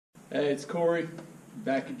Hey, it's Corey,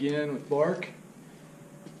 back again with Bark,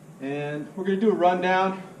 and we're going to do a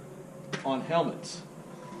rundown on helmets.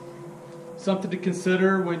 Something to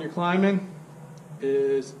consider when you're climbing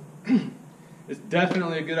is it's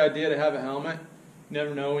definitely a good idea to have a helmet. You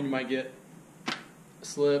never know when you might get a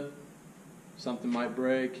slip, something might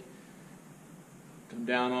break, come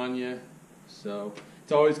down on you, so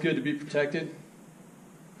it's always good to be protected,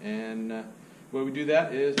 and the way we do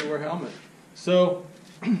that is we wear a helmet. So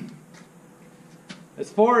as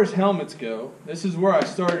far as helmets go, this is where I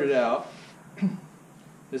started out.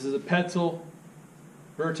 This is a Petzl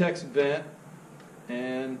Vertex vent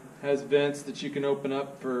and has vents that you can open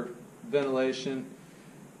up for ventilation.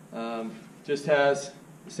 Just has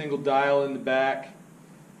a single dial in the back,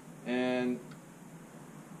 and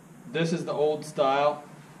this is the old style,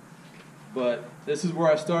 but this is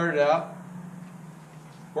where I started out.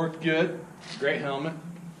 Worked good, great helmet.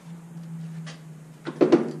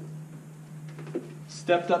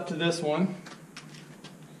 Stepped up to this one,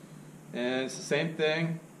 and it's the same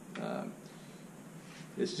thing.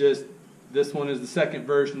 It's just this one is the second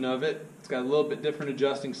version of it. It's got a little bit different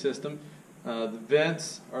adjusting system. The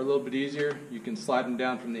vents are a little bit easier. You can slide them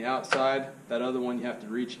down from the outside. That other one you have to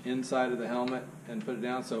reach inside of the helmet and put it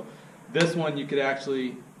down. So this one you could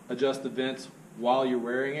actually adjust the vents while you're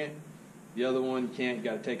wearing it. The other one you can't. You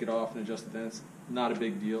got to take it off and adjust the vents. Not a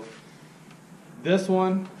big deal. This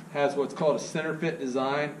one has what's called a center fit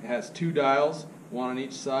design. It has two dials, one on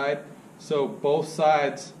each side, so both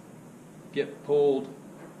sides get pulled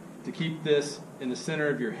to keep this in the center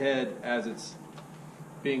of your head as it's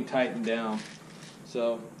being tightened down.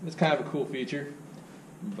 So it's kind of a cool feature.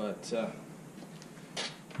 But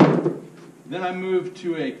then I moved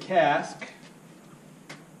to a casque,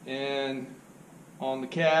 and on the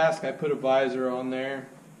casque I put a visor on there.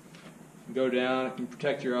 Go down, it can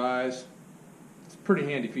protect your eyes. It's a pretty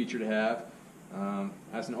handy feature to have.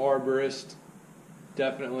 As an arborist,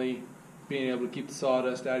 definitely being able to keep the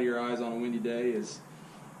sawdust out of your eyes on a windy day is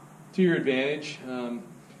to your advantage.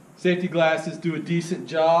 Safety glasses do a decent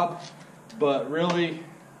job, but really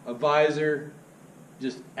a visor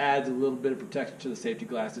just adds a little bit of protection to the safety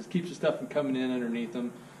glasses. Keeps the stuff from coming in underneath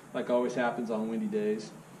them, like always happens on windy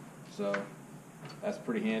days. So that's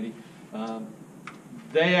pretty handy.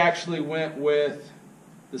 They actually went with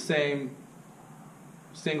the same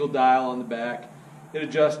single dial on the back. It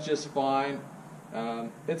adjusts just fine.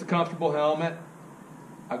 It's a comfortable helmet.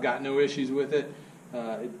 I've got no issues with it.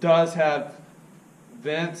 It does have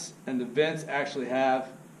vents, and the vents actually have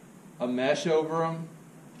a mesh over them,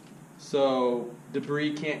 so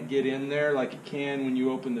debris can't get in there like it can when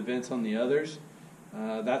you open the vents on the others.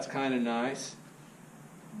 That's kind of nice.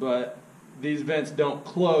 But these vents don't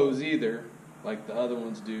close either like the other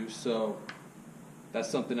ones do, so that's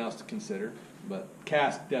something else to consider. But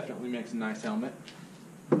casque definitely makes a nice helmet.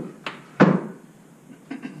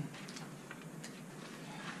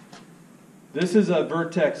 This is a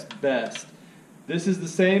Vertex Best. This is the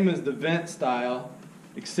same as the vent style,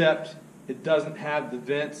 except it doesn't have the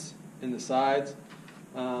vents in the sides.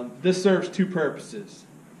 This serves two purposes.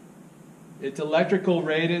 It's electrical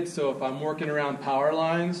rated, so if I'm working around power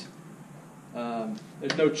lines,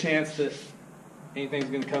 there's no chance that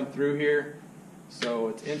anything's going to come through here, so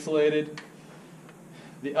it's insulated.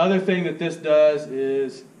 The other thing that this does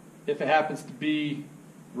is, if it happens to be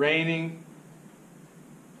raining,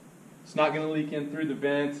 it's not going to leak in through the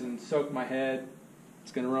vents and soak my head.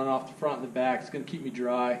 It's going to run off the front and the back. It's going to keep me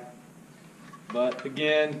dry. But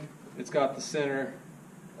again, it's got the center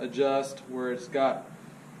adjust where it's got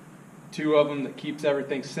two of them that keeps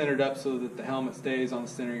everything centered up so that the helmet stays on the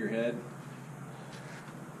center of your head.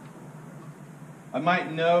 I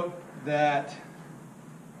might note that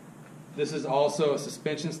this is also a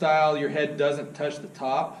suspension style. Your head doesn't touch the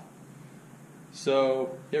top,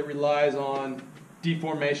 so it relies on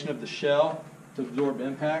deformation of the shell to absorb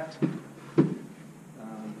impact.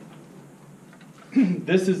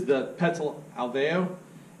 This is the Petzl Alveo,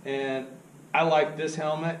 and I like this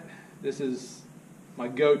helmet. This is my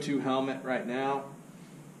go-to helmet right now.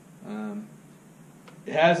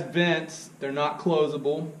 It has vents. They're not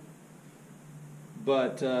closable,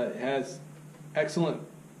 but it has excellent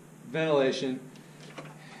ventilation.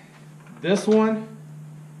 This one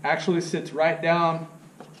actually sits right down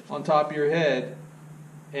on top of your head,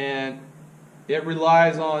 and it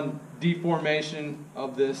relies on deformation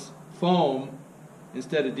of this foam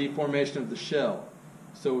instead of deformation of the shell.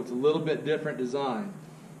 So it's a little bit different design.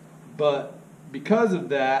 But because of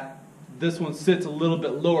that, this one sits a little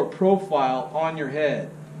bit lower profile on your head.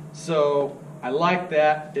 So I like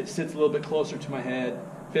that. It sits a little bit closer to my head,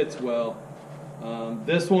 fits well.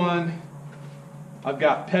 This one I've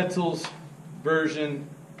got Petzl's version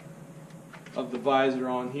of the visor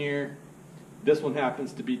on here. This one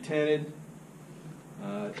happens to be tinted.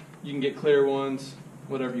 You can get clear ones,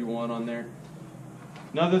 whatever you want on there.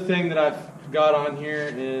 Another thing that I've got on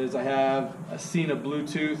here is I have a Cena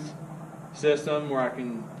Bluetooth system where I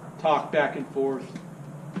can talk back and forth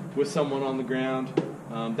with someone on the ground.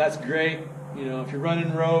 That's great. You know, if you're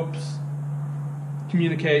running ropes,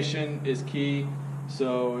 communication is key.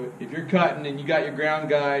 So if you're cutting and you got your ground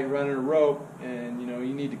guy running a rope and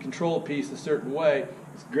you need to control a piece a certain way,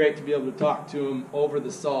 it's great to be able to talk to him over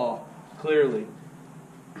the saw clearly.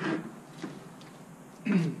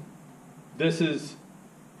 This is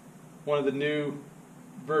one of the new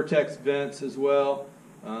Vertex vents as well.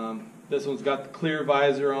 This one's got the clear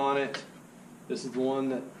visor on it. This is the one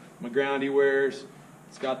that my groundy wears.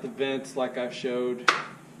 It's got the vents like I've showed.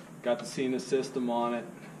 Got the Cena system on it.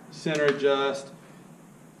 Center adjust.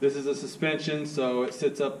 This is a suspension, so it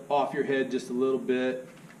sits up off your head just a little bit.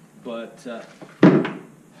 But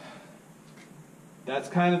that's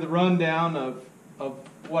kind of the rundown of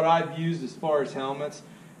what I've used as far as helmets.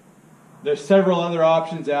 There's several other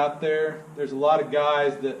options out there. There's a lot of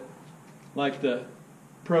guys that like the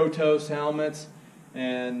Protos helmets,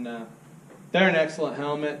 and they're an excellent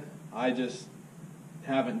helmet. I just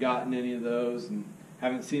haven't gotten any of those and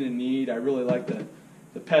haven't seen a need. I really like the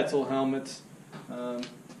Petzl helmets.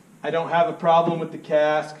 I don't have a problem with the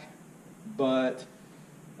casque, but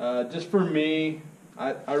just for me,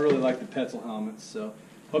 I really like the Petzl helmets. So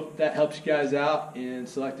hope that helps you guys out in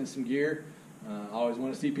selecting some gear. I always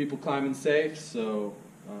want to see people climbing safe, so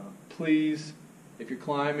please, if you're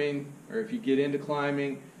climbing or if you get into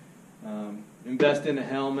climbing, invest in a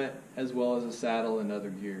helmet as well as a saddle and other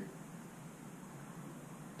gear.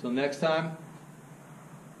 Till next time,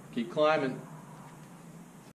 keep climbing.